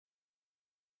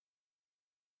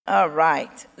All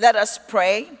right, let us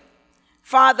pray.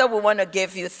 Father, we want to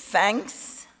give you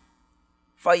thanks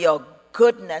for your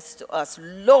goodness to us.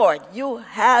 Lord, you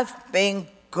have been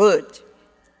good.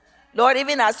 Lord,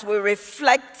 even as we're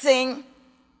reflecting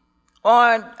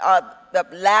on the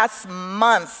last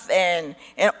month and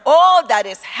all that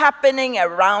is happening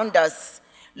around us,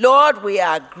 Lord, we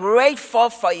are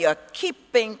grateful for your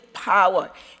keeping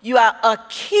power. You are a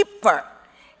keeper,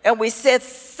 and we say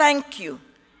thank you.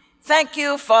 Thank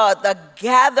you for the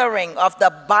gathering of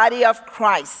the body of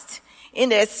Christ in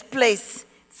this place.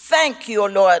 Thank you,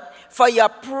 Lord, for your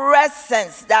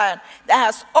presence that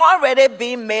has already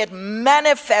been made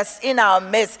manifest in our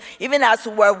midst, even as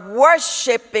we're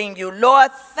worshiping you.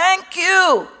 Lord, thank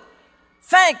you.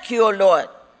 Thank you, Lord.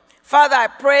 Father, I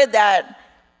pray that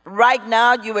right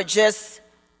now you would just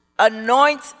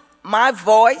anoint my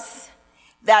voice,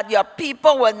 that your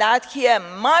people will not hear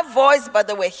my voice, but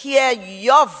they will hear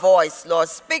your voice, Lord.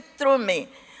 Speak through me.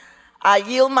 I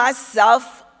yield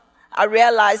myself. I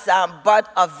realize I'm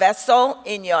but a vessel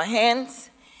in your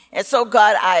hands. And so,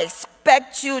 God, I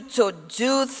expect you to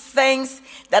do things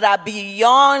that are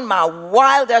beyond my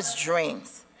wildest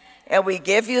dreams. And we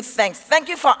give you thanks. Thank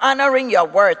you for honoring your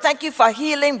word. Thank you for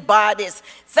healing bodies.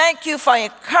 Thank you for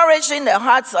encouraging the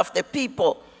hearts of the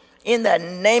people. In the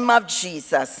name of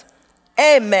Jesus.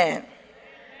 Amen.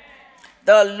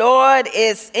 The Lord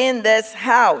is in this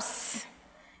house.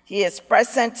 He is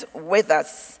present with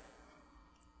us.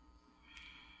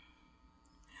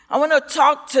 I want to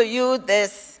talk to you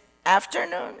this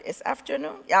afternoon. It's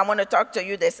afternoon? Yeah, I want to talk to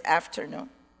you this afternoon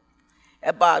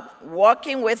about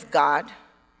walking with God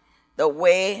the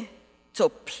way to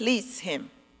please Him.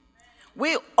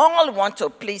 We all want to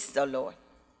please the Lord.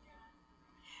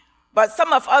 But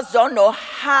some of us don't know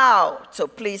how to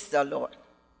please the Lord.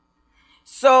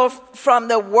 So from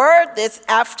the word this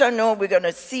afternoon, we're going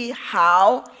to see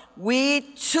how we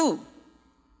too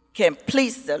can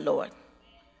please the Lord.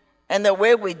 And the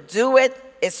way we do it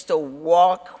is to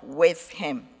walk with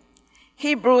Him.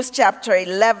 Hebrews chapter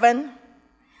 11,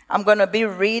 I'm going to be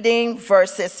reading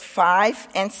verses 5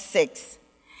 and 6.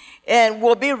 And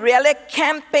we'll be really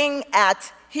camping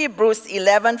at Hebrews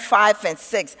 11, 5 and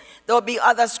 6. There will be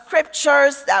other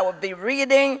scriptures that I will be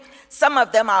reading. Some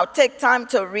of them I'll take time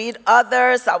to read.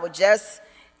 Others I will just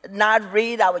not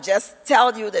read. I will just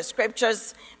tell you the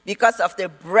scriptures because of the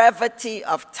brevity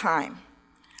of time.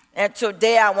 And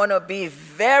today I want to be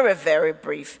very, very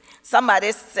brief.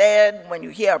 Somebody said, when you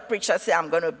hear a preacher say, I'm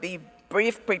going to be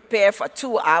brief, prepare for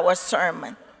 2-hour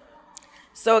sermon.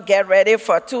 So get ready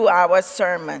for a 2-hour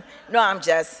sermon. No, I'm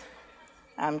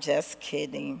just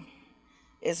kidding.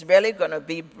 It's really going to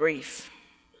be brief.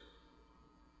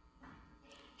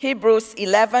 Hebrews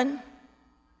 11,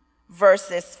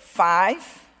 verses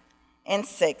 5 and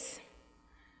 6.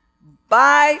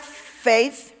 By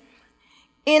faith,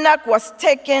 Enoch was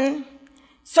taken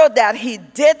so that he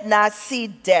did not see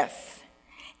death,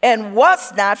 and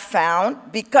was not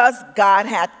found because God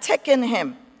had taken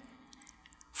him.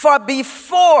 For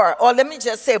before, or let me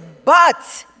just say,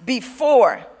 but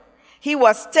before he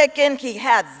was taken, he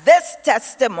had this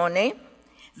testimony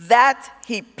that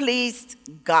he pleased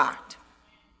God.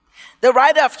 The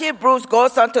writer of Hebrews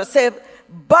goes on to say,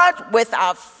 but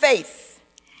without faith,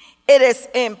 it is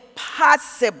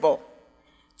impossible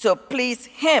to please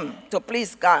him, to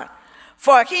please God.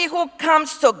 For he who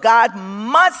comes to God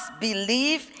must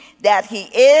believe that he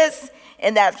is,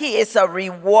 and that he is a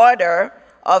rewarder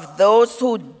of those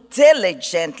who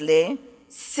diligently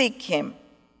seek him.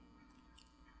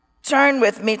 Turn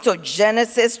with me to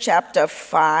Genesis chapter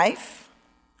 5,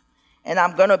 and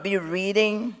I'm going to be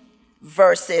reading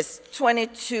verses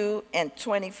 22 and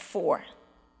 24.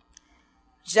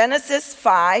 Genesis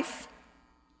 5,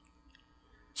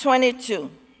 22.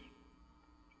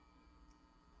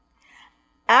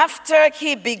 After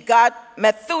he begot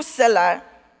Methuselah,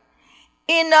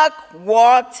 Enoch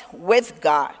walked with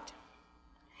God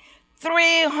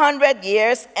 300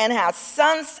 years and had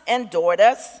sons and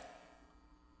daughters.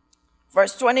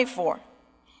 Verse 24.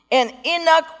 And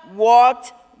Enoch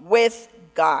walked with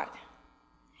God,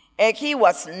 and he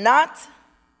was not,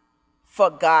 for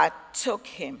God took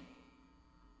him.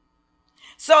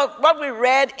 So what we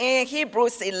read in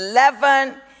Hebrews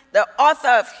 11, the author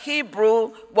of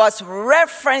Hebrew was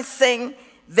referencing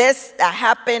this that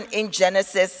happened in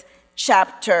Genesis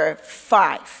chapter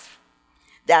 5,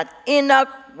 that Enoch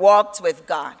walked with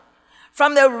God.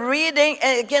 From the reading,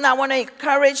 and again, I want to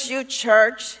encourage you,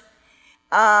 church,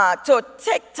 to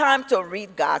take time to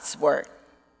read God's word.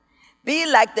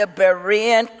 Be like the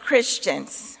Berean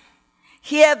Christians.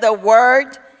 Hear the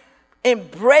word,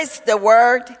 embrace the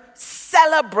word,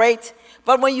 celebrate,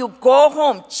 But when you go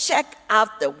home, check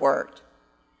out the word.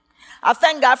 I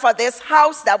thank God for this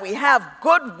house that we have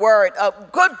good word, a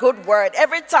good word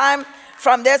every time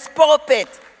from this pulpit.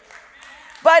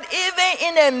 But even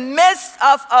in the midst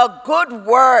of a good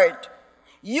word,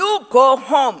 you go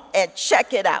home and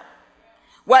check it out.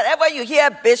 Whatever you hear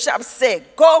Bishop say,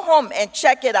 go home and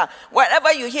check it out.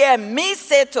 Whatever you hear me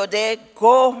say today,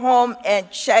 go home and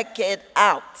check it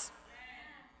out.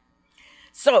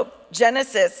 So,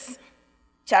 Genesis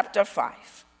chapter 5.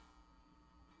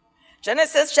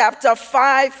 Genesis chapter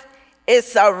 5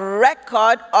 is a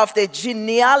record of the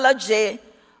genealogy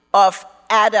of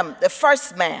Adam, the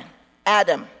first man,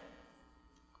 Adam.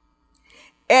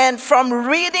 And from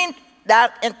reading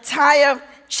that entire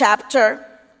chapter,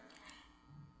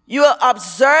 you will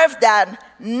observe that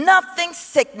nothing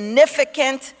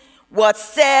significant was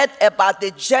said about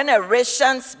the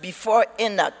generations before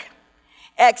Enoch,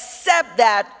 except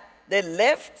that they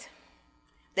lived,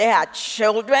 they had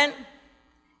children,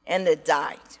 and they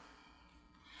died.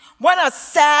 What a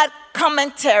sad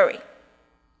commentary.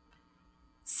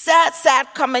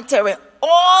 Sad commentary.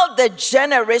 All the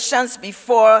generations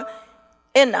before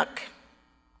Enoch,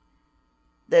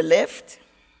 they lived,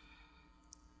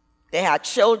 they had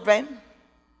children,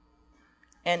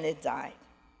 and they died.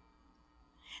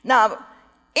 Now,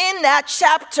 in that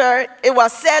chapter, it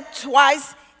was said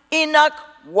twice, Enoch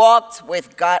walked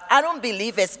with God. I don't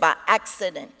believe it's by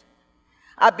accident.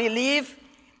 I believe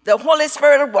the Holy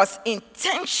Spirit was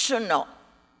intentional.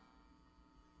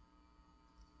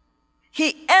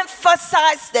 He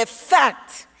emphasized the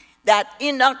fact that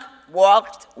Enoch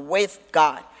walked with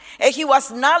God. And he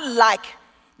was not like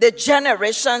the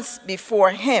generations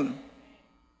before him.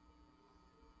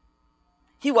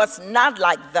 He was not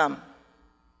like them.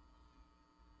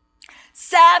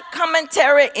 Sad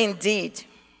commentary indeed,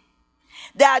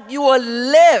 that you will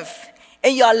live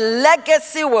and your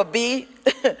legacy will be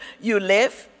you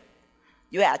live,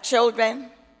 you had children,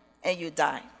 and you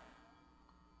die.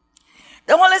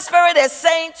 The Holy Spirit is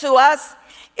saying to us,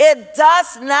 it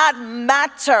does not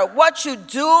matter what you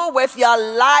do with your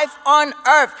life on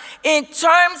earth in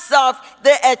terms of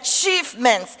the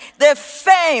achievements, the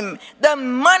fame, the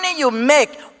money you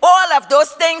make. All of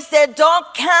those things, they don't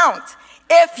count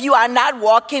if you are not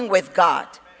walking with God.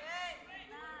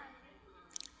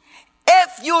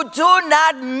 If you do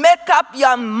not make up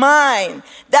your mind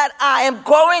that I am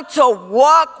going to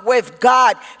walk with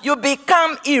God, you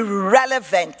become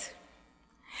irrelevant.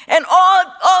 And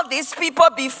all these people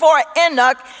before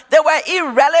Enoch, they were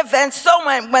irrelevant. So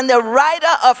when the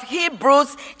writer of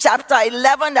Hebrews chapter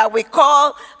 11, that we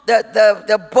call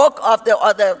the book of the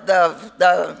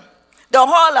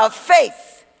hall of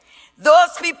faith,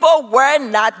 those people were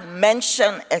not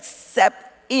mentioned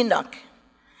except Enoch.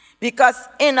 Because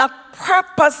Enoch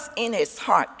purposed in his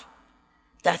heart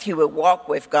that he will walk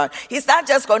with God. He's not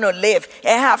just going to live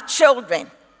and have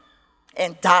children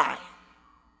and die.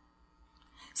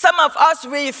 Some of us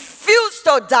refuse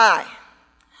to die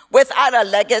without a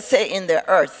legacy in the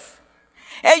earth.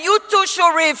 And you too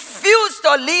should refuse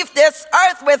to leave this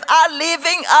earth without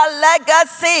leaving a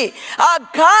legacy, a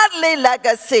godly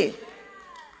legacy.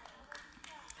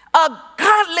 A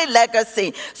godly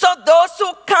legacy. So those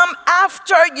who come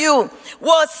after you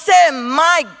will say,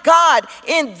 my God,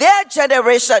 in their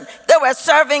generation, they were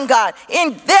serving God.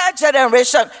 In their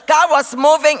generation, God was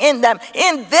moving in them.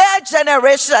 In their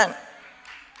generation,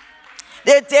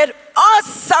 they did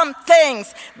awesome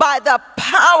things by the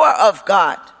power of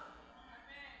God.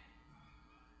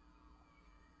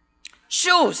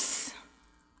 Choose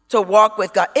to walk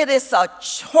with God. It is a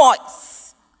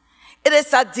choice. It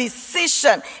is a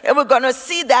decision. And we're going to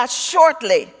see that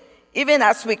shortly, even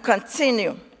as we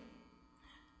continue.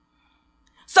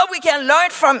 So we can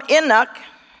learn from Enoch,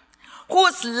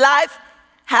 whose life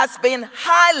has been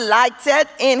highlighted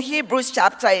in Hebrews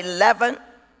chapter 11,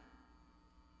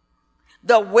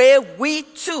 the way we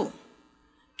too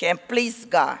can please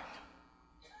God.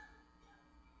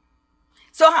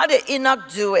 So how did Enoch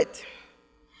do it?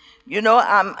 You know,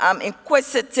 I'm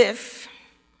inquisitive.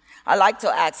 I like to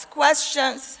ask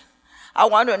questions. I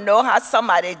want to know how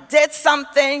somebody did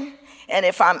something. And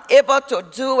if I'm able to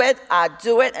do it, I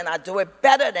do it, and I do it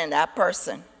better than that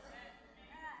person.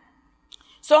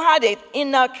 So how did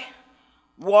Enoch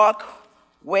walk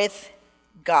with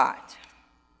God?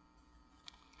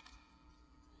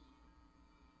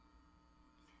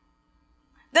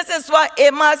 This is what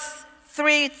Amos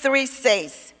 3:3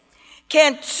 says.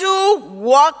 Can two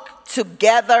walk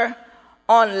together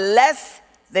unless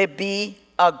they be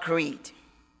agreed?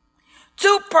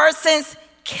 Two persons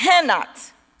cannot,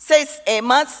 says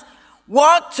Amos,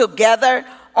 walk together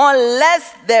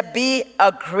unless there be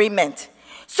agreement.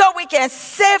 So we can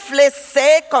safely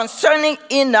say concerning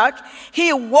Enoch,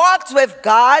 he walked with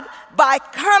God by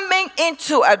coming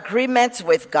into agreement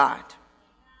with God.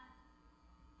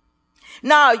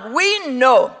 Now we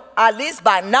know, at least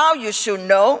by now you should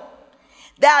know,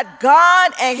 that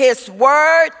God and his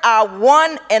word are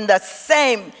one and the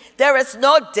same. There is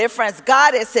no difference.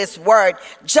 God is his word.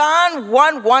 John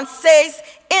 1:1 says,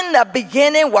 in the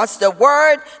beginning was the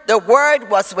word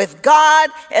was with God,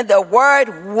 and the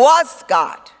word was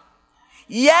God.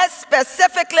 Yes,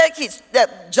 specifically,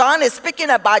 John is speaking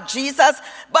about Jesus,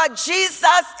 but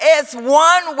Jesus is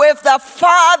one with the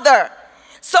Father.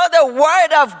 So the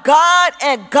word of God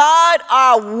and God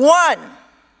are one.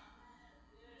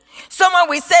 So when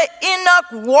we say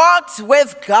Enoch walked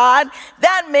with God,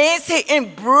 that means he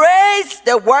embraced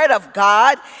the word of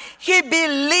God. He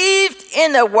believed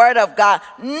in the word of God.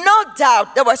 No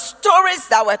doubt there were stories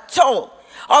that were told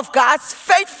of God's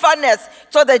faithfulness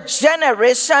to the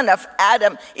generation of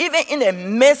Adam, even in the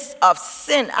midst of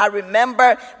sin. I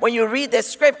remember when you read the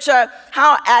scripture,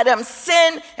 how Adam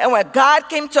sinned, and when God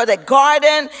came to the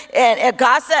garden, and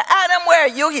God said, Adam, where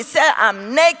are you? He said,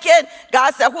 I'm naked.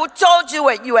 God said, who told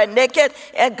you you were naked?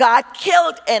 And God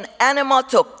killed an animal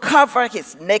to cover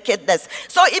his nakedness.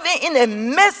 So even in the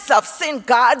midst of sin,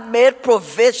 God made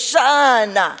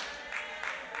provision.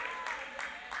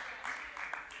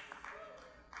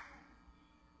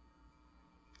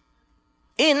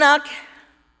 Enoch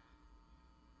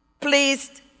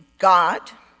pleased God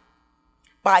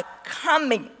by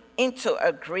coming into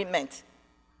agreement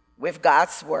with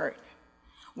God's word.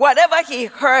 Whatever he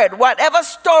heard, whatever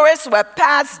stories were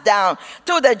passed down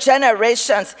to the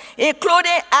generations,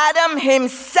 including Adam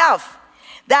himself,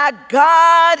 that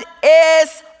God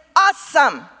is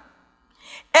awesome.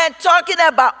 And talking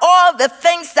about all the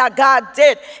things that God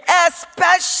did,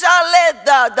 especially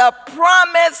the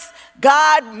promise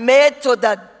God made to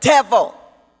the devil,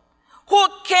 who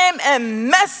came and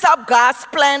messed up God's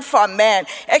plan for man.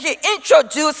 And he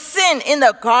introduced sin in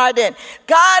the garden.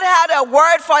 God had a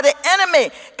word for the enemy.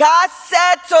 God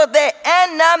said to the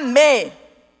enemy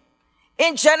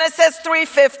in Genesis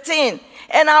 3:15,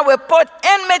 and I will put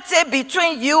enmity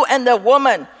between you and the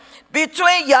woman,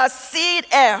 between your seed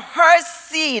and her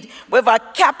seed, with a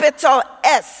capital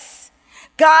S.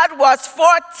 God was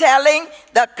foretelling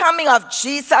the coming of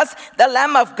Jesus, the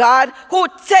Lamb of God, who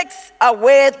takes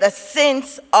away the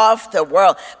sins of the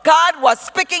world. God was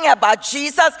speaking about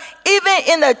Jesus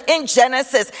even in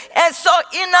Genesis. And so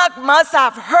Enoch must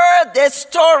have heard this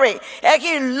story, and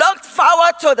he looked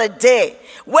forward to the day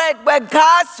where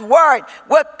God's word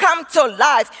will come to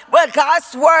life, where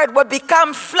God's word will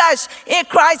become flesh in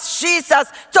Christ Jesus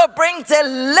to bring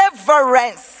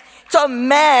deliverance to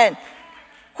man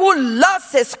who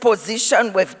lost his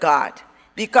position with God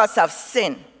because of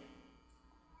sin.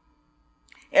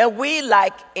 And we,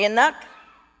 like Enoch,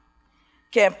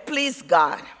 can please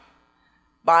God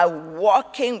by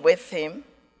walking with him,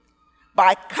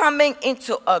 by coming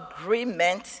into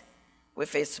agreement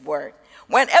with his word.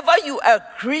 Whenever you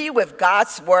agree with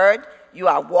God's word, you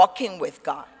are walking with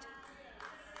God.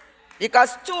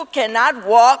 Because two cannot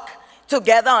walk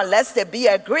together unless they be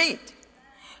agreed.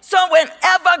 So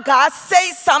whenever God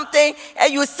says something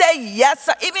and you say yes,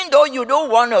 even though you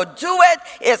don't want to do it,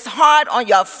 it's hard on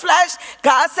your flesh,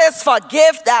 God says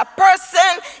forgive that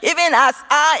person, even as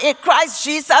I in Christ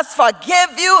Jesus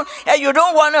forgive you, and you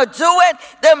don't want to do it.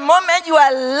 The moment you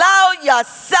allow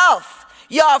yourself,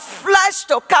 your flesh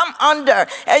to come under,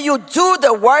 and you do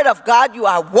the word of God, you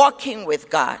are walking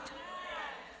with God.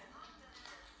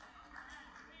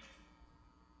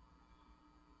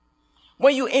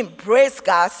 When you embrace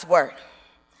God's word,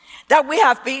 that we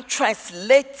have been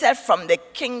translated from the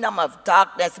kingdom of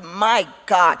darkness, my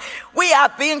God, we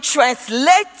are being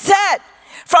translated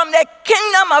from the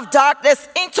kingdom of darkness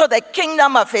into the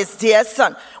kingdom of his dear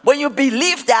son. When you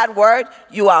believe that word,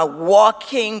 you are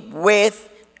walking with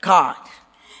God.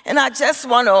 And I just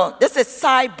want to, this is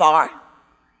sidebar.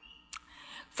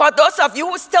 For those of you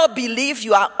who still believe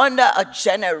you are under a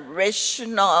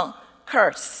generational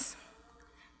curse,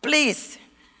 please,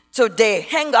 today,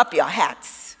 hang up your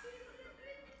hats.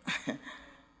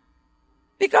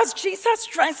 Because Jesus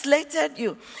translated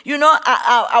you. You know,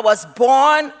 I was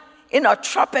born in a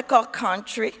tropical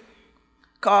country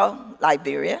called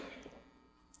Liberia.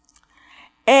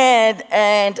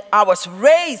 And I was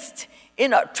raised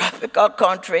in a tropical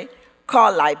country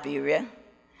called Liberia.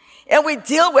 And we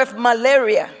deal with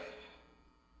malaria.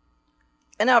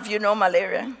 Any of you know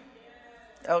malaria?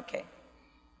 Okay.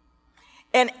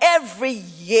 And every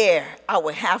year I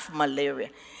will have malaria.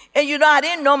 And I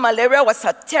didn't know malaria was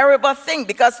a terrible thing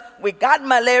because we got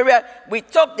malaria, we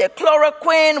took the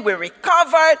chloroquine, we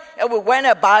recovered, and we went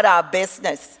about our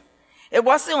business. It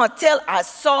wasn't until I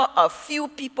saw a few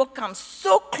people come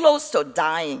so close to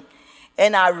dying,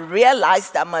 and I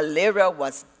realized that malaria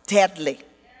was deadly.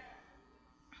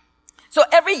 So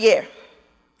every year,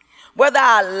 whether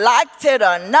I liked it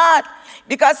or not,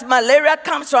 because malaria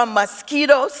comes from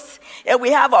mosquitoes, and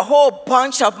we have a whole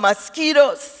bunch of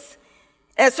mosquitoes.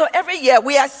 And so every year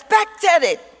we expected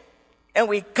it, and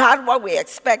we got what we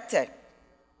expected.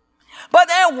 But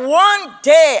then one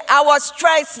day I was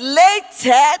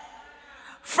translated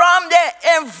from the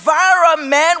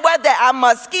environment where there are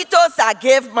mosquitoes that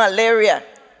give malaria.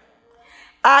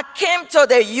 I came to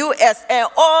the U.S. and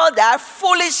all that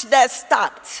foolishness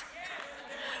stopped.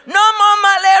 No more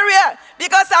malaria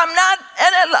because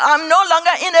I'm no longer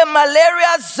in a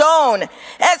malaria zone.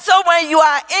 And so when you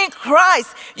are in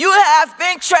Christ, you have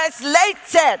been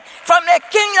translated from the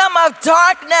kingdom of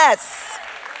darkness.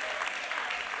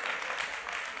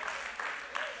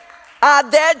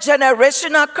 Are there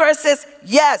generational curses?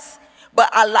 Yes. But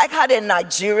I like how the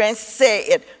Nigerians say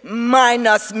it,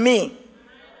 minus me.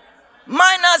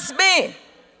 Minus me.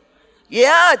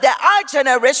 Yeah, there are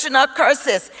generational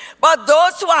curses. But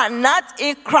those who are not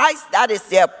in Christ, that is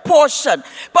their portion.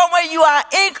 But when you are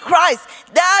in Christ,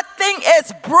 that thing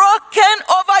is broken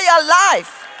over your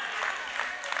life.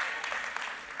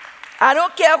 I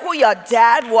don't care who your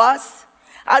dad was.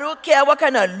 I don't care what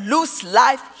kind of loose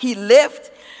life he lived.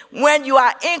 When you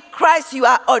are in Christ, you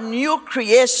are a new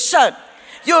creation.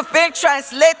 You've been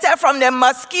translated from the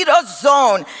mosquito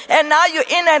zone, and now you're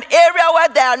in an area where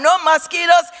there are no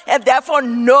mosquitoes and therefore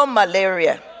no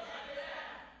malaria.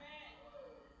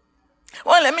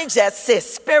 Well, let me just say,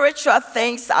 spiritual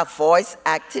things are voice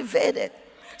activated.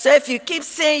 So if you keep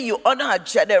saying you honor a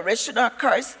generational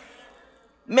curse,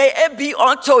 may it be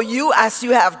unto you as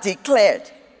you have declared.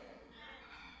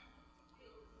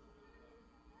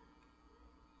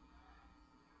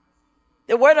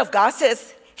 The word of God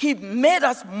says, He made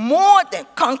us more than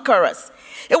conquerors.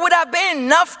 It would have been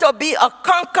enough to be a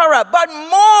conqueror, but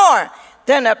more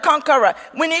than a conqueror.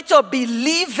 We need to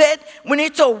believe it. We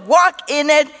need to walk in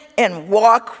it and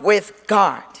walk with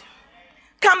God.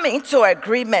 Come into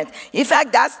agreement. In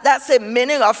fact, that's the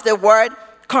meaning of the word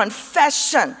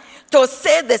confession. To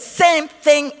say the same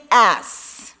thing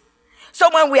as. So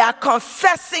when we are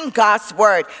confessing God's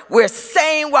word, we're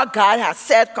saying what God has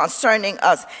said concerning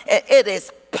us. And it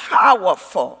is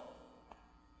powerful.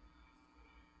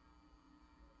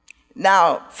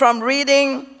 Now, from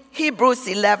reading Hebrews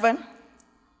 11,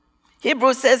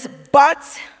 Hebrews says,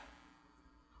 but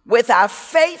with our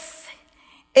faith,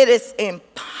 it is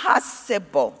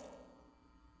impossible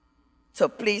to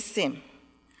please Him.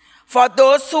 For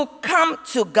those who come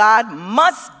to God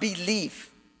must believe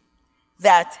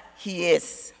that He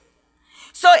is.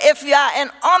 So if you are an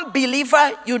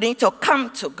unbeliever, you need to come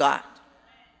to God.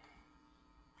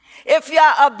 If you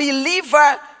are a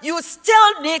believer, you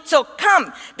still need to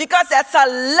come because there's a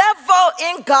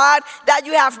level in God that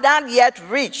you have not yet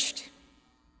reached.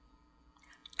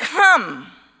 Come.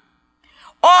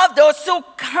 All those who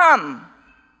come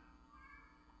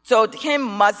to Him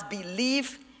must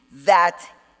believe that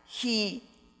He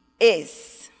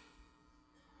is.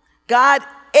 God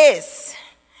is.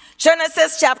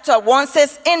 Genesis chapter 1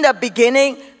 says, in the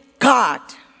beginning, God.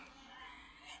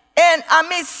 And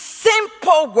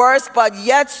simple words, but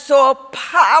yet so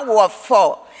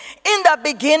powerful. In the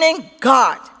beginning,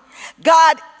 God.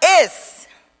 God is.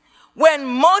 When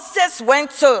Moses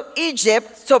went to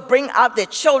Egypt to bring out the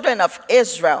children of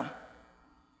Israel,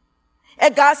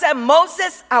 and God said,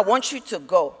 Moses, I want you to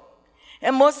go.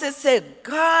 And Moses said,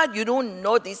 God, you don't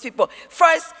know these people.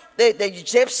 First, the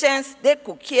Egyptians, they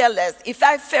could care less. In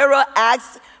fact, Pharaoh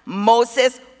asked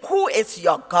Moses, who is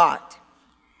your God?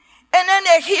 And then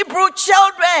the Hebrew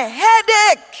children,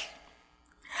 headache.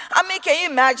 Can you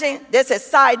imagine? There's a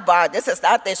sidebar. This is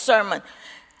not the sermon.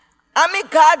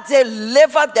 God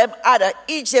delivered them out of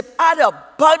Egypt, out of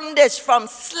bondage from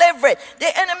slavery.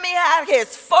 The enemy had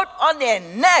his foot on their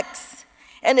necks.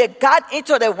 And they got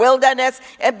into the wilderness,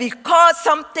 and because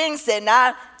some things did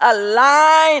not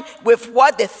align with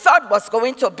what they thought was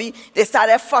going to be, they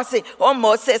started fussing. Oh,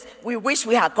 Moses, we wish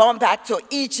we had gone back to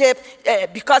Egypt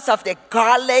because of the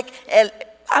garlic.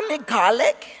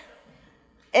 Garlic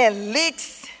and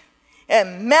leeks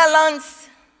and melons.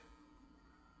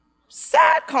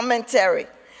 Sad commentary.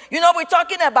 We're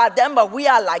talking about them, but we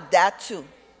are like that too.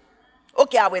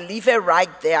 Okay, I will leave it right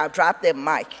there. I'll drop the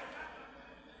mic.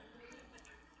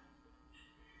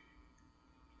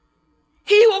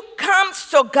 He who comes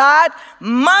to God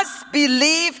must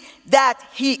believe that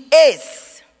he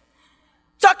is.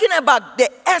 Talking about the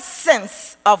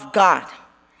essence of God.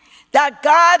 That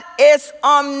God is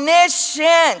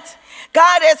omniscient.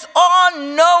 God is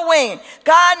all-knowing.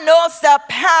 God knows the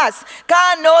past.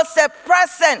 God knows the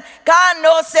present. God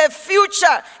knows the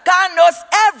future. God knows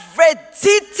every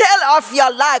detail of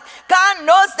your life. God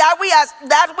knows that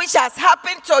which has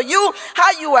happened to you,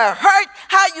 how you were hurt,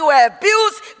 how you were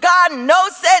abused. God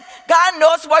knows it. God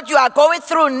knows what you are going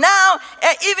through now.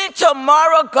 And even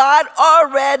tomorrow, God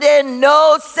already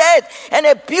knows it. And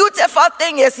the beautiful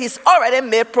thing is he's already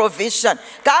made provision.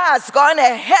 God has gone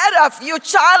ahead of you,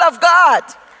 child of God.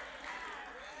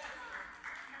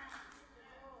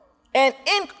 And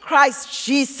in Christ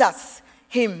Jesus,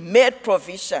 he made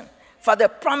provision. For the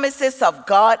promises of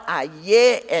God are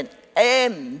yea and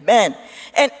amen.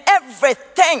 And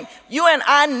everything you and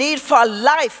I need for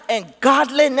life and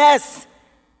godliness,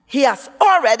 he has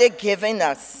already given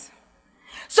us.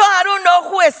 So I don't know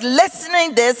who is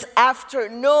listening this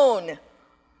afternoon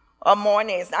or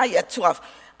morning. It's not yet 12.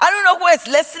 I don't know who is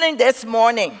listening this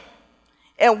morning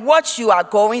and what you are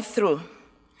going through.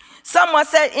 Someone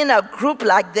said in a group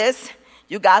like this,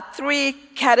 you got 3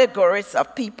 categories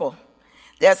of people.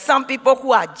 There are some people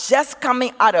who are just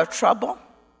coming out of trouble.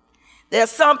 There are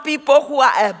some people who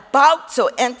are about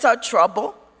to enter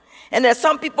trouble. And there are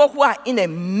some people who are in the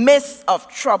midst of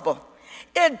trouble.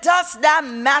 It does not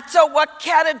matter what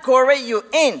category you're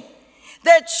in.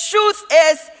 The truth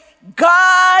is,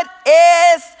 God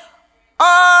is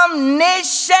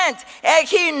omniscient, and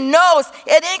he knows.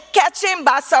 It didn't catch him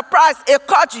by surprise. It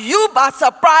caught you by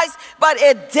surprise, but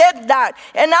it did not.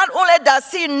 And not only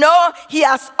does he know, he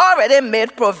has already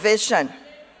made provision.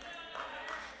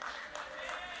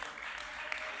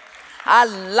 I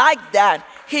like that.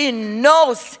 He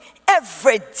knows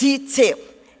every detail,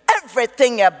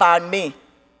 everything about me.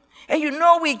 And you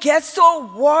know, we get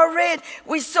so worried,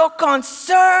 we're so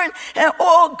concerned, and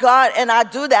oh God, and I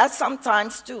do that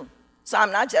sometimes too. So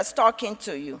I'm not just talking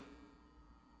to you.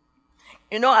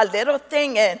 You know, a little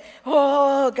thing and,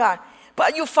 oh God.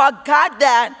 But you forgot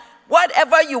that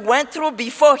whatever you went through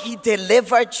before, he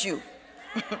delivered you.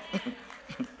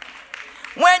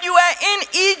 When you were in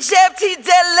Egypt, he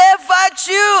delivered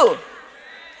you.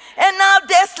 And now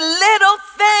this little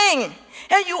thing,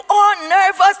 and you all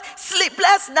nervous,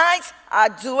 sleepless nights, I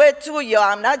do it to you.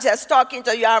 I'm not just talking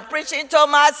to you, I'm preaching to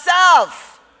myself.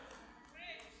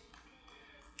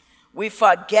 We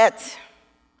forget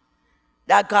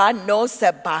that God knows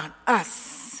about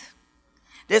us.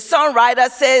 The songwriter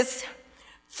says,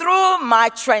 through my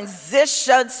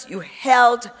transitions, you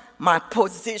held my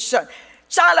position.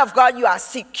 Child of God, you are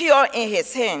secure in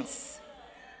his hands.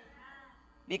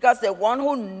 Because the one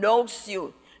who knows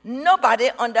you, nobody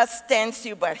understands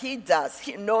you, but he does.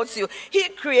 He knows you. He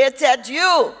created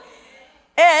you.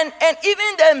 And even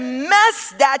the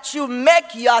mess that you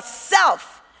make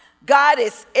yourself, God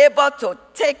is able to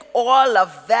take all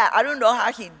of that. I don't know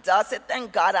how he does it.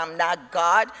 Thank God I'm not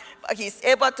God. But he's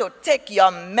able to take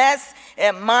your mess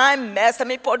and my mess. Let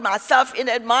me put myself in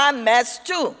it, my mess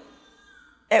too.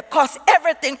 And cause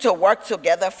everything to work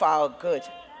together for our good.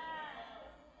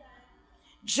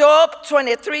 Job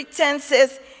 23:10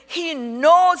 says, he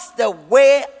knows the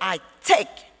way I take.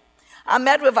 I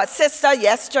met with a sister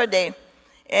yesterday,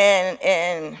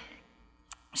 and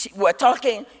we were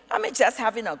talking. Just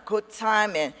having a good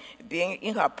time and being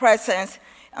in her presence,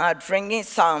 drinking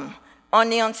some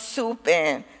onion soup,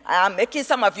 and I'm making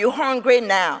some of you hungry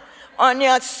now.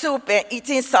 Onion soup and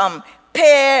eating some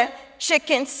pear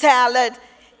chicken salad.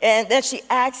 And then she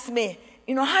asked me,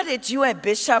 how did you and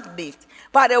Bishop meet?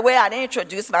 By the way, I didn't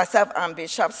introduce myself. I'm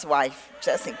Bishop's wife,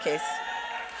 just in case.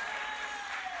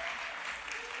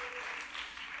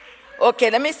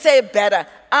 Okay, let me say it better.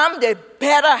 I'm the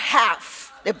better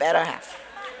half. The better half.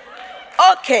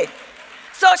 Okay.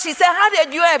 So she said, how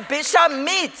did you and Bishop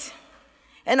meet?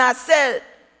 And I said,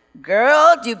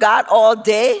 girl, you got all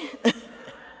day?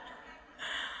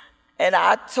 And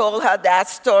I told her that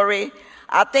story.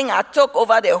 I think I took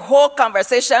over the whole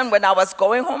conversation when I was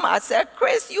going home. I said,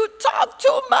 Chris, you talk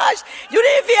too much. You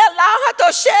didn't even allow her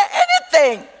to share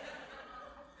anything.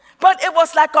 But it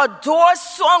was like a door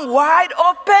swung wide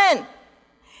open.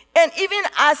 And even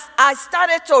as I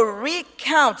started to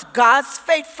recount God's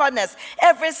faithfulness,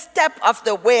 every step of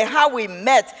the way, how we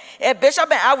met. And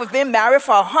Bishop and I, we've been married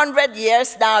for 100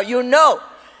 years now, you know.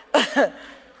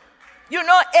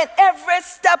 In every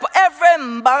step, every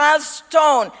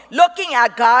milestone, looking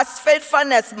at God's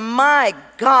faithfulness, my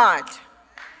God.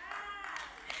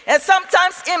 And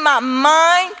sometimes in my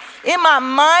mind,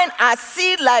 I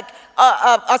see like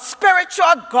a spiritual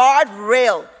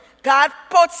guardrail God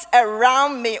puts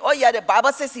around me. Oh yeah, the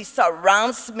Bible says he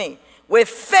surrounds me with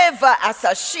favor as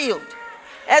a shield.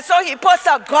 And so he puts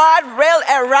a guardrail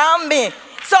around me.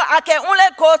 So I can only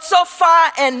go so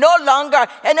far and no longer.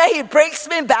 And then he brings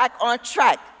me back on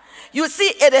track. You see,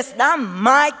 it is not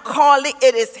my calling,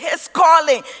 it is his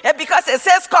calling. And because it's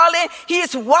his calling,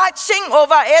 he's watching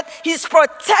over it. He's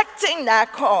protecting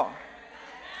that call.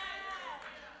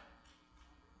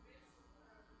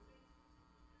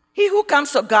 He who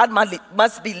comes to God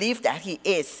must believe that he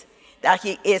is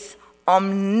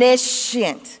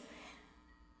omniscient.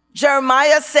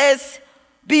 Jeremiah says,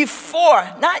 before,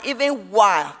 not even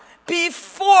while,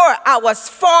 before I was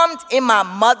formed in my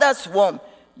mother's womb,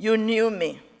 you knew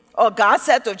me. Or God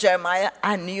said to Jeremiah,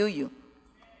 I knew you.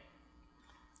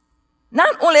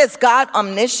 Not only is God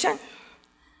omniscient,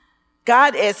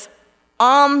 God is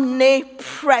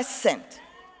omnipresent.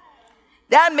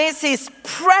 That means he's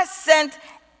present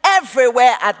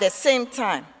everywhere at the same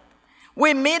time.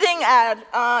 We're meeting at,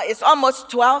 it's almost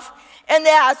 12, and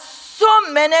there are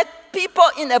so many people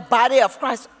in the body of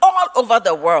Christ all over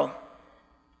the world.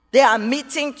 They are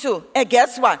meeting too. And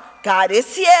guess what? God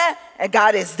is here and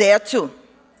God is there too.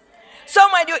 So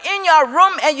when you're in your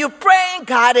room and you're praying,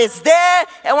 God is there.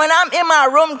 And when I'm in my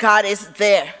room, God is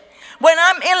there. When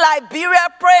I'm in Liberia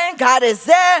praying, God is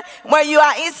there. When you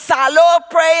are in Salo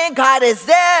praying, God is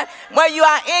there. When you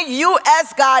are in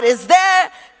U.S., God is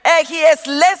there. And he is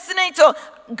listening to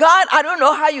God. I don't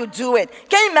know how you do it.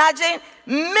 Can you imagine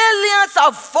millions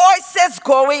of voices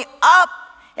going up,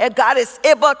 and God is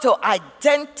able to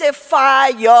identify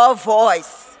your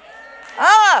voice?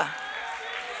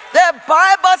 The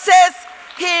Bible says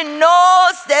he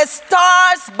knows the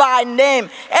stars by name.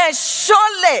 And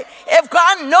surely, if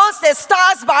God knows the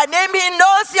stars by name, he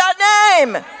knows your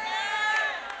name.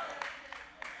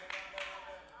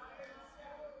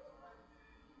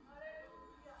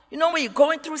 You know, when you're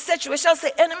going through situations,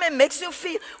 the enemy makes you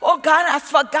feel, oh, God has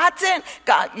forgotten.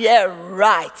 God, yeah,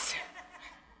 right.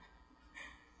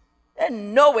 There's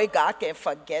no way God can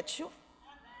forget you.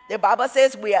 The Bible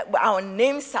says our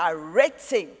names are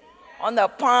written on the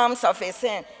palms of his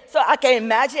hand. So I can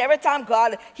imagine every time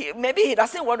God, maybe he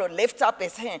doesn't want to lift up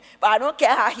his hand, but I don't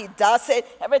care how he does it.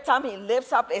 Every time he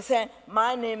lifts up his hand,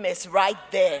 my name is right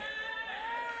there.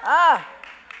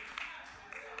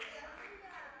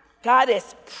 God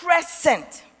is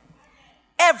present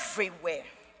everywhere.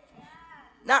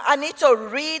 Now I need to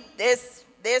read this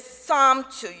psalm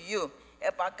to you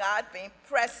about God being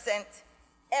present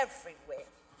everywhere.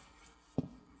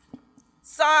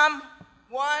 Psalm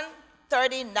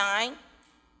 139,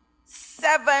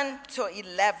 7 to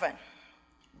 11.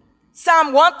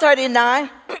 Psalm 139,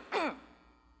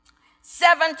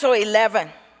 7 to 11.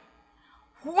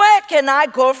 Where can I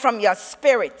go from your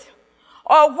spirit?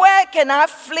 Or where can I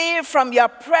flee from your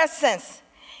presence?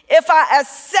 If I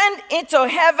ascend into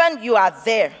heaven, you are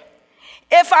there.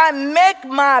 If I make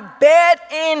my bed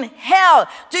in hell,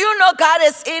 do you know God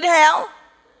is in hell?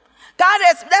 God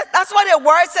is, that's what the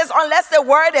word says, unless the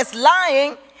word is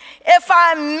lying. If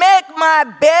I make my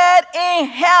bed in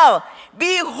hell,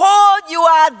 behold, you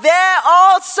are there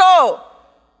also.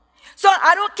 So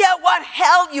I don't care what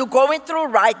hell you're going through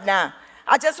right now.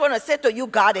 I just want to say to you,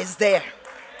 God is there.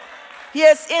 He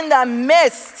is in the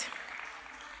midst.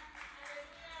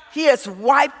 He is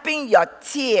wiping your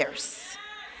tears.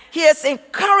 He is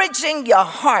encouraging your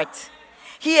heart.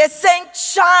 He is saying,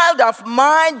 child of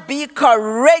mine, be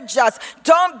courageous.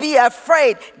 Don't be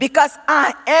afraid, because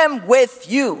I am with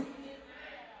you.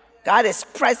 God is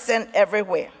present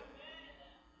everywhere.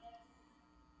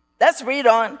 Let's read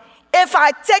on. If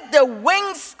I take the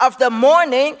wings of the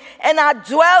morning and I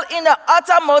dwell in the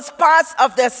uttermost parts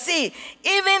of the sea,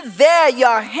 even there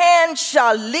your hand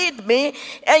shall lead me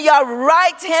and your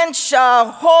right hand shall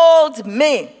hold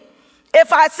me.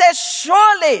 If I say,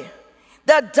 surely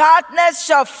the darkness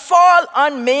shall fall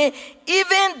on me,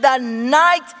 even the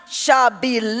night shall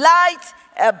be light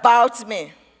about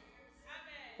me.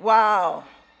 Wow.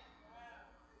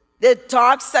 The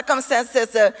dark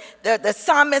circumstances, the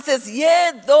psalmist says,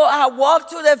 yea, though I walk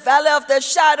through the valley of the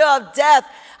shadow of death,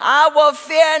 I will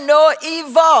fear no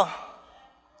evil.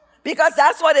 Because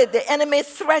that's what the enemy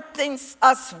threatens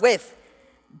us with,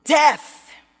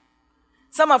 death.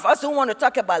 Some of us don't want to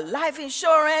talk about life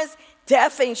insurance,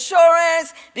 death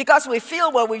insurance, because we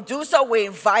feel when we do so, we're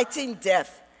inviting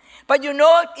death. But you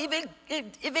know, even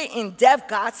in death,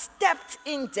 God stepped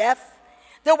in death.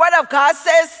 The word of God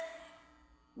says,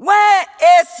 where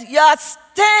is your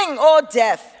sting, O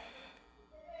death?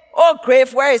 O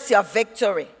grave, where is your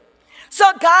victory? So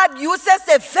God uses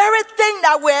the very thing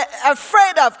that we're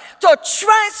afraid of to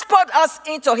transport us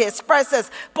into his presence.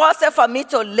 Paul said, for me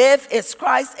to live is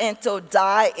Christ and to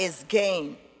die is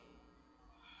gain.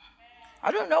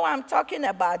 I don't know why I'm talking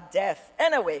about death.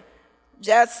 Anyway,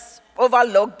 just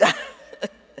overlook that.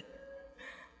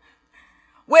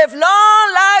 With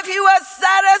long life, he will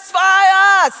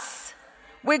satisfy us.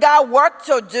 We got work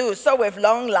to do, so with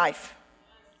long life.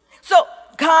 So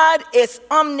God is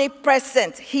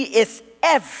omnipresent. He is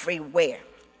everywhere.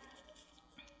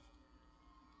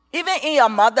 Even in your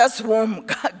mother's womb,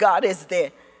 God is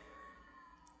there.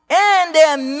 And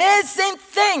the amazing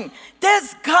thing,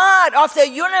 this God of the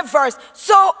universe,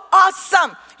 so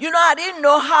awesome. You know, I didn't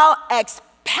know how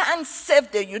expansive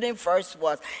the universe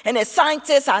was. And the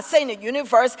scientists are saying the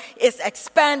universe is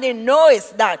expanding. No,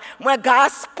 it's not. When God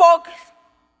spoke,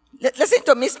 listen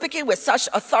to me speaking with such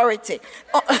authority.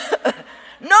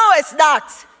 No, it's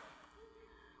not.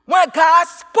 When God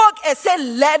spoke and said,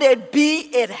 let it be,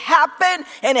 it happened,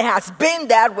 and it has been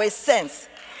that way since.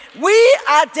 We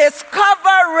are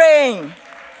discovering.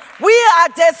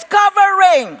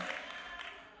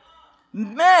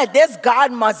 Man, this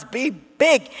God must be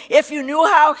big. If you knew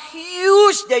how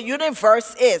huge the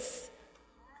universe is,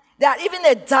 that even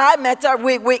the diameter,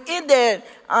 we're in the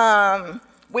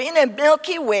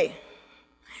Milky Way.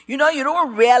 You know, you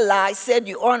don't realize that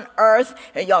you're on earth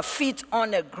and your feet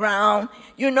on the ground.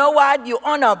 You know what? You're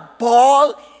on a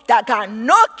ball that got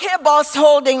no cables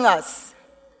holding us.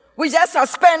 We just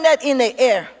suspended in the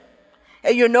air.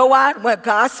 And you know what? When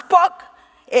God spoke,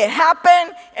 it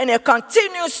happened and it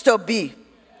continues to be,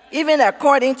 even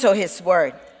according to his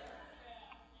word.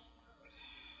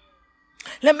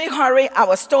 Let me hurry. I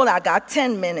was told I got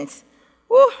 10 minutes.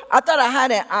 Woo, I thought I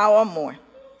had an hour more.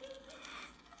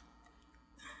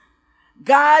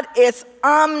 God is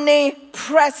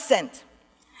omnipresent.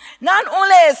 Not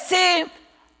only is he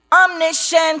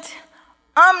omniscient,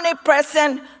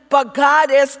 omnipresent, but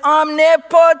God is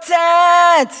omnipotent.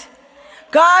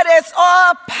 God is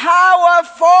all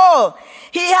powerful.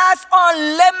 He has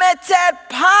unlimited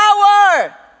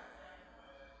power.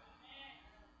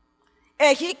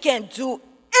 And he can do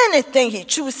anything he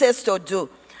chooses to do.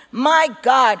 My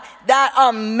God, that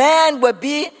a man would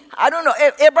be, I don't know,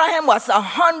 if Abraham was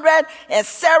 100 and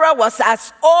Sarah was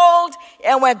as old,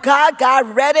 and when God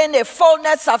got ready in the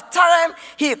fullness of time,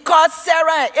 he called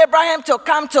Sarah and Abraham to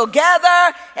come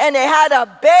together, and they had a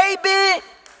baby.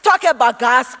 Talk about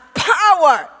God's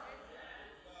power.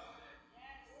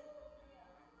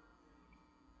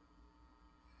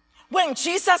 When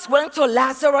Jesus went to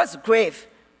Lazarus' grave,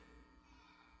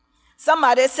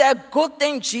 somebody said, good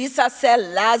thing Jesus said,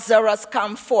 Lazarus,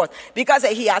 come forth. Because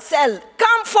he had said,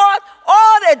 come forth,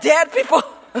 all the dead people,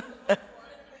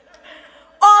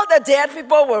 all the dead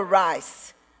people will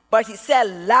rise. But he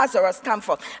said, Lazarus, come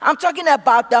forth. I'm talking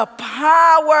about the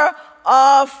power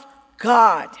of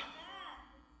God.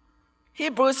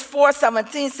 Hebrews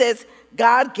 4:17 says,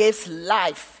 God gives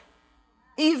life,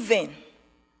 even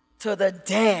to the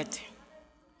dead.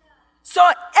 So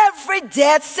every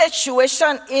dead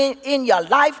situation in your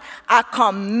life are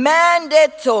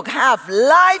commanded to have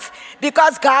life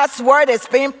because God's word is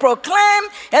being proclaimed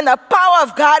and the power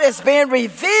of God is being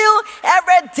revealed.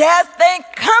 Every dead thing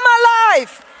come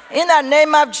alive in the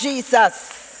name of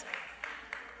Jesus.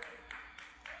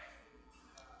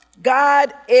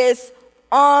 God is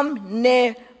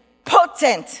omnipotent.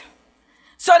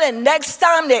 So the next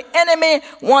time the enemy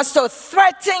wants to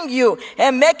threaten you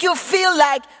and make you feel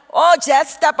like, oh,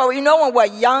 just step away. You know, when we're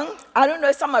young, I don't know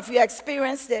if some of you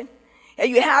experienced it, and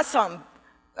you had some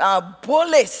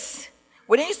bullies.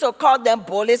 We didn't used to call them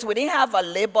bullies. We didn't have a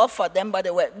label for them, but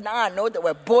now I know they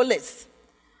were bullies.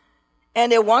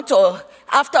 And they want to,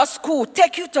 after school,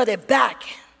 take you to the back.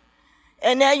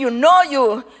 And then you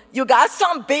know you got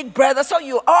some big brother, so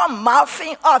you all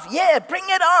mouthing off, yeah, bring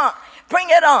it on. Bring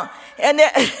it on. And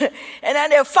then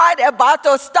the fight about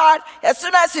to start. As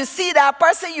soon as you see that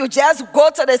person, you just go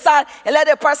to the side and let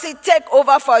the person take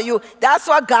over for you. That's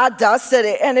what God does to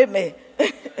the enemy.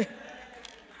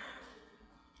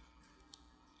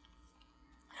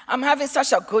 I'm having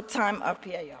such a good time up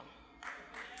here,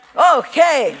 y'all.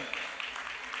 Okay.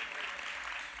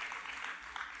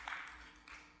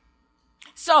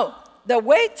 So, the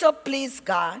way to please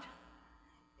God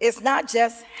is not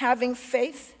just having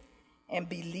faith and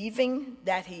believing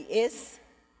that he is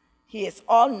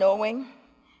all-knowing,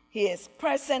 he is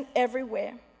present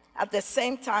everywhere, at the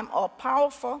same time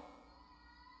all-powerful.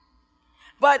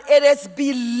 But it is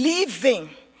believing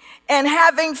and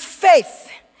having faith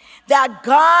that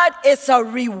God is a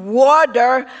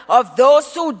rewarder of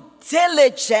those who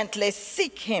diligently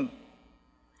seek him.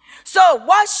 So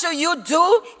what should you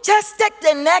do? Just take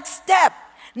the next step.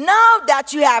 Now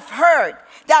that you have heard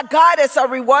that God is a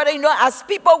rewarder, as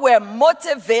people were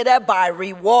motivated by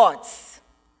rewards.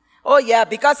 Oh yeah,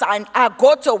 because I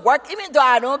go to work, even though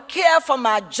I don't care for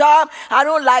my job, I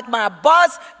don't like my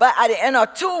boss, but at the end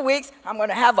of 2 weeks, I'm going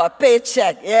to have a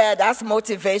paycheck. Yeah, that's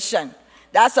motivation.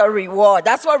 That's a reward.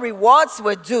 That's what rewards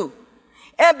will do.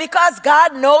 And because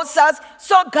God knows us,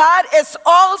 so God is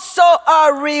also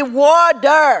a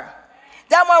rewarder.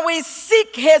 That when we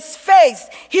seek his face,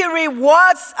 he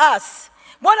rewards us.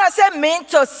 What does it mean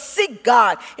to seek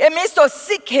God? It means to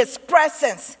seek his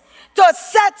presence. To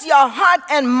set your heart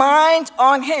and mind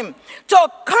on him.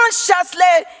 To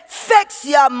consciously fix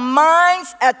your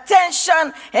mind's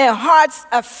attention and heart's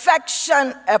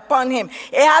affection upon him.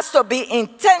 It has to be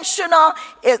intentional.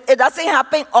 It doesn't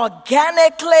happen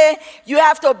organically. You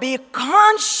have to be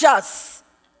conscious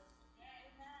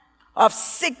of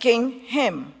seeking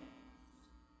him.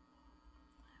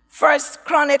 1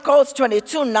 Chronicles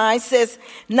 22:9 says,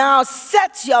 now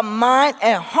set your mind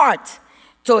and heart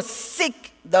to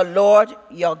seek the Lord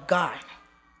your God.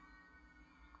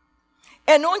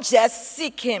 And don't just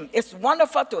seek him. It's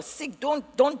wonderful to seek.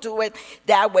 Don't do it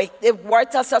that way. The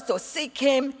word tells us to seek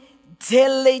him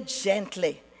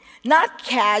diligently. Not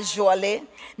casually,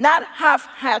 not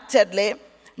half-heartedly,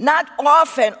 not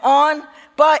off and on,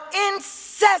 but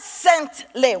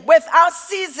incessantly, without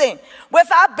ceasing,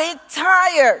 without being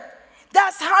tired.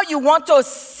 That's how you want to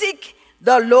seek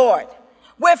the Lord.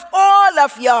 With all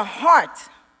of your heart.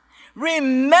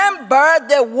 Remember,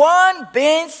 the one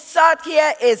being sought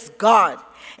here is God,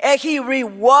 and he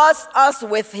rewards us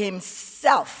with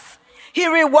himself. He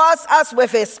rewards us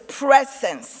with his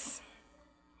presence.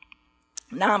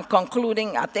 Now I'm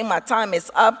concluding. I think my time is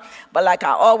up, but like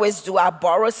I always do, I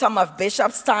borrow some of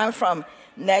Bishop's time from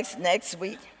next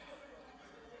week.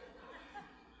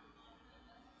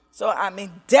 So I'm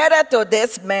indebted to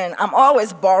this man. I'm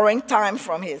always borrowing time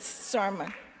from his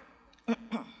sermon.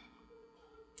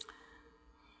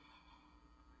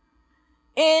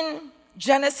 In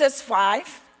Genesis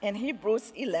 5 and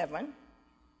Hebrews 11,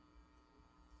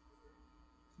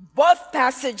 both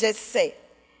passages say,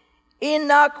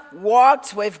 Enoch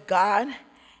walked with God,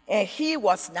 and he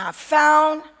was not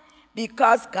found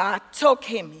because God took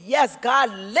him. Yes,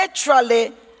 God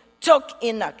literally took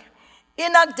Enoch.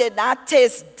 Enoch did not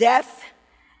taste death.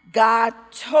 God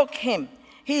took him.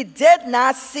 He did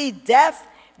not see death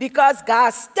because God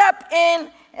stepped in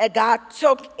and God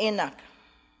took Enoch.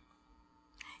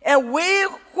 And we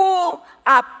who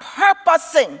are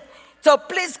purposing to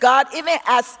please God, even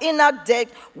as Enoch did,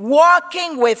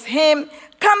 walking with him,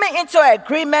 coming into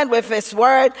agreement with his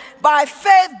word, by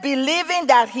faith believing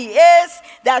that he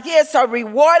is a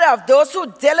rewarder of those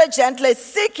who diligently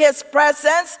seek his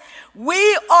presence,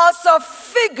 we also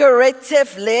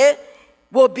figuratively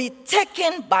will be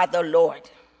taken by the Lord.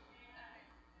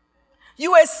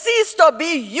 You will cease to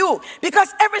be you,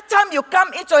 because every time you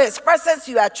come into his presence,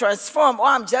 you are transformed. Oh,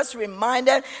 I'm just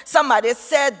reminded, somebody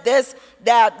said this,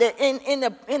 that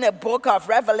in the book of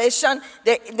Revelation,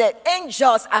 the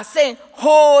angels are saying,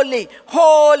 holy,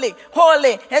 holy,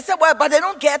 holy. And said, well, but they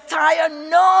don't get tired.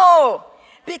 No,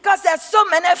 because there's so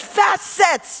many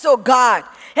facets to God.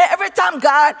 And every time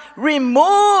God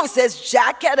removes his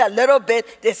jacket a little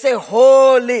bit, they say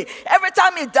holy. Every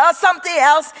time he does something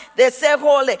else, they say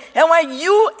holy. And when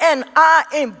you and I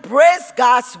embrace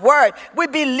God's word, we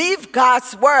believe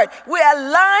God's word, we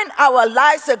align our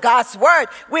lives to God's word,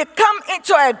 we come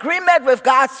into agreement with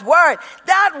God's word,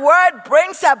 that word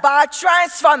brings about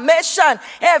transformation.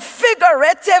 And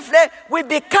figuratively, we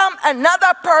become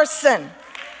another person.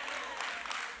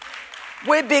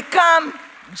 We become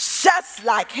just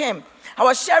like him. I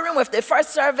was sharing with the first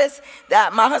service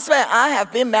that my husband and I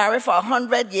have been married for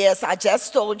 100 years. I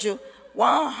just told you,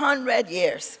 100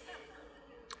 years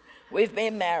we've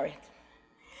been married.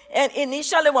 And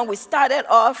initially when we started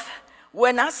off,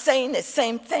 we're not saying the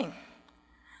same thing.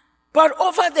 But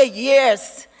over the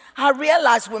years, I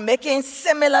realized we're making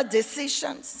similar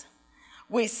decisions.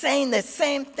 We're saying the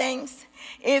same things.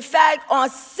 In fact, on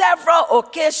several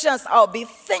occasions, I'll be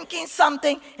thinking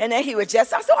something, and then he would just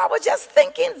say, so I was just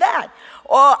thinking that.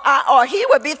 Or he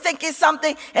would be thinking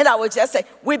something, and I would just say,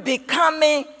 we're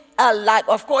becoming alike.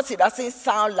 Of course, it doesn't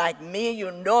sound like me,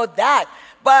 you know that.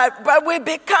 But we're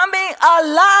becoming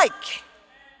alike.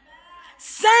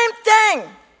 Same thing.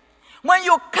 When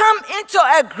you come into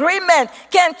agreement,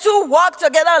 can two walk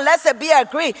together unless they be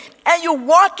agreed? And you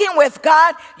walking with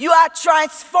God, you are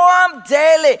transformed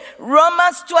daily.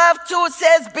 Romans 12:2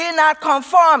 says, be not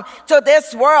conformed to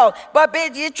this world, but be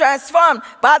ye transformed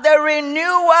by the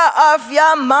renewal of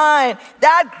your mind.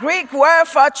 That Greek word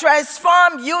for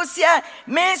transform used here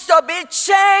means to be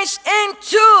changed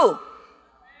into.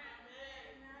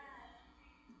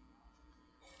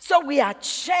 So we are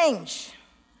changed.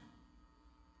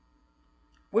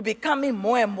 We're becoming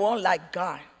more and more like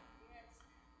God.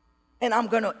 And I'm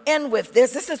going to end with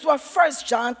this. This is what 1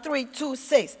 John 3:2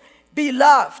 says.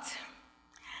 Beloved,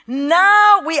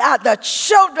 now we are the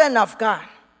children of God,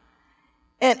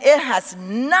 and it has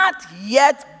not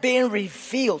yet been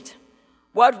revealed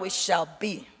what we shall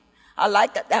be. I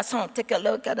like that song. Take a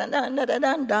look at it.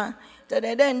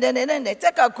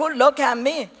 Take a good look at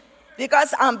me,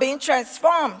 because I'm being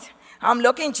transformed. I'm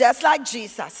looking just like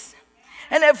Jesus.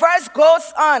 And the verse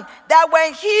goes on, that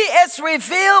when he is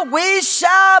revealed, we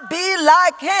shall be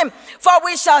like him, for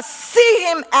we shall see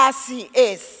him as he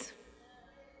is.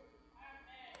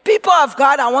 People of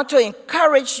God, I want to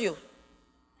encourage you.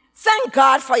 Thank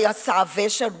God for your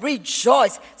salvation.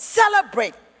 Rejoice,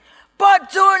 celebrate.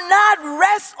 But do not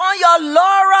rest on your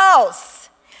laurels.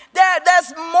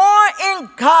 There's more in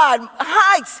God,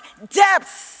 heights,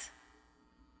 depths,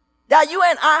 that you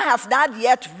and I have not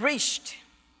yet reached.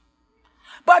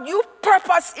 But you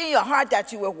purpose in your heart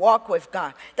that you will walk with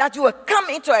God, that you will come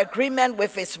into agreement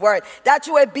with his word, that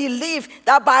you will believe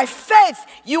that by faith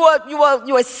you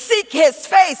will seek his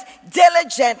face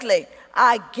diligently.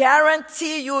 I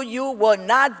guarantee you will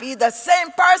not be the same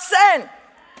person.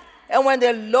 And when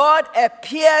the Lord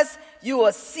appears, you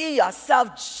will see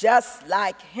yourself just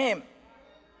like him.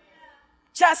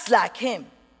 Just like him.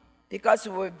 Because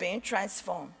you were being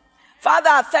transformed. Father,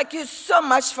 I thank you so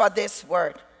much for this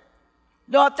word.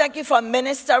 Lord, thank you for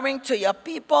ministering to your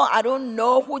people. I don't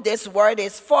know who this word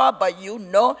is for, but you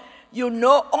know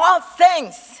all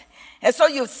things. And so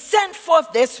you sent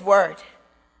forth this word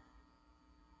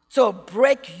to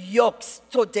break yokes,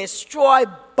 to destroy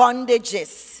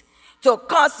bondages, to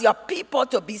cause your people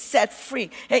to be set free.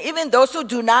 And even those who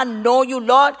do not know you,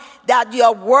 Lord, that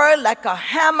your word like a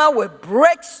hammer will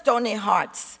break stony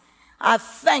hearts. I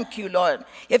thank you, Lord.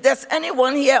 If there's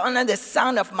anyone here under the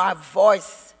sound of my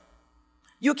voice,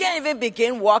 you can't even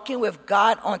begin walking with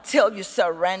God until you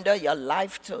surrender your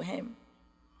life to him.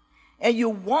 And you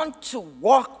want to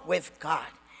walk with God.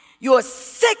 You are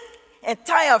sick and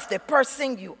tired of the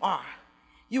person you are.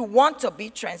 You want to be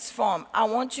transformed. I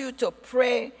want you to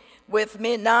pray with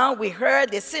me now. We heard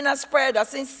the sinner's prayer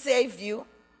doesn't save you.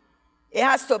 It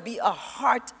has to be a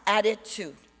heart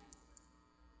attitude.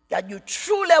 That you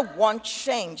truly want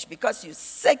change because you're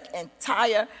sick and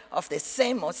tired of the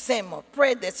same old.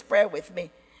 Pray this prayer with me.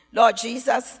 Lord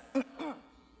Jesus,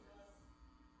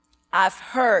 I've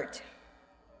heard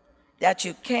that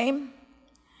you came,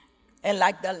 and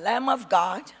like the Lamb of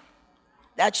God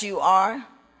that you are,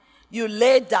 you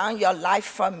laid down your life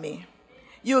for me.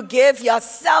 You gave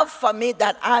yourself for me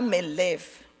that I may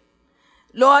live.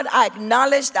 Lord, I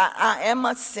acknowledge that I am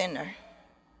a sinner.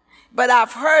 But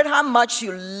I've heard how much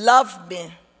you love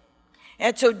me.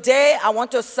 And today I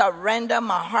want to surrender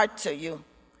my heart to you.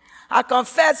 I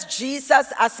confess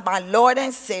Jesus as my Lord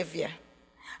and Savior.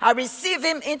 I receive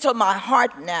him into my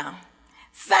heart now.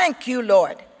 Thank you,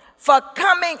 Lord, for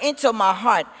coming into my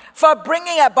heart, for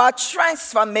bringing about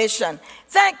transformation.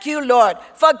 Thank you, Lord,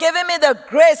 for giving me the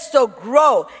grace to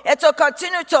grow and to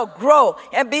continue to grow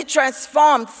and be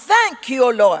transformed. Thank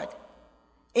you, Lord,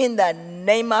 in the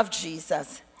name of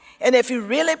Jesus. And if you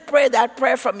really pray that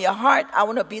prayer from your heart, I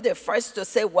want to be the first to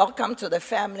say, welcome to the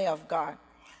family of God.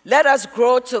 Let us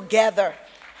grow together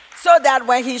so that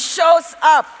when he shows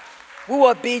up, we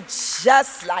will be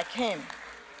just like him.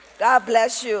 God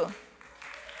bless you.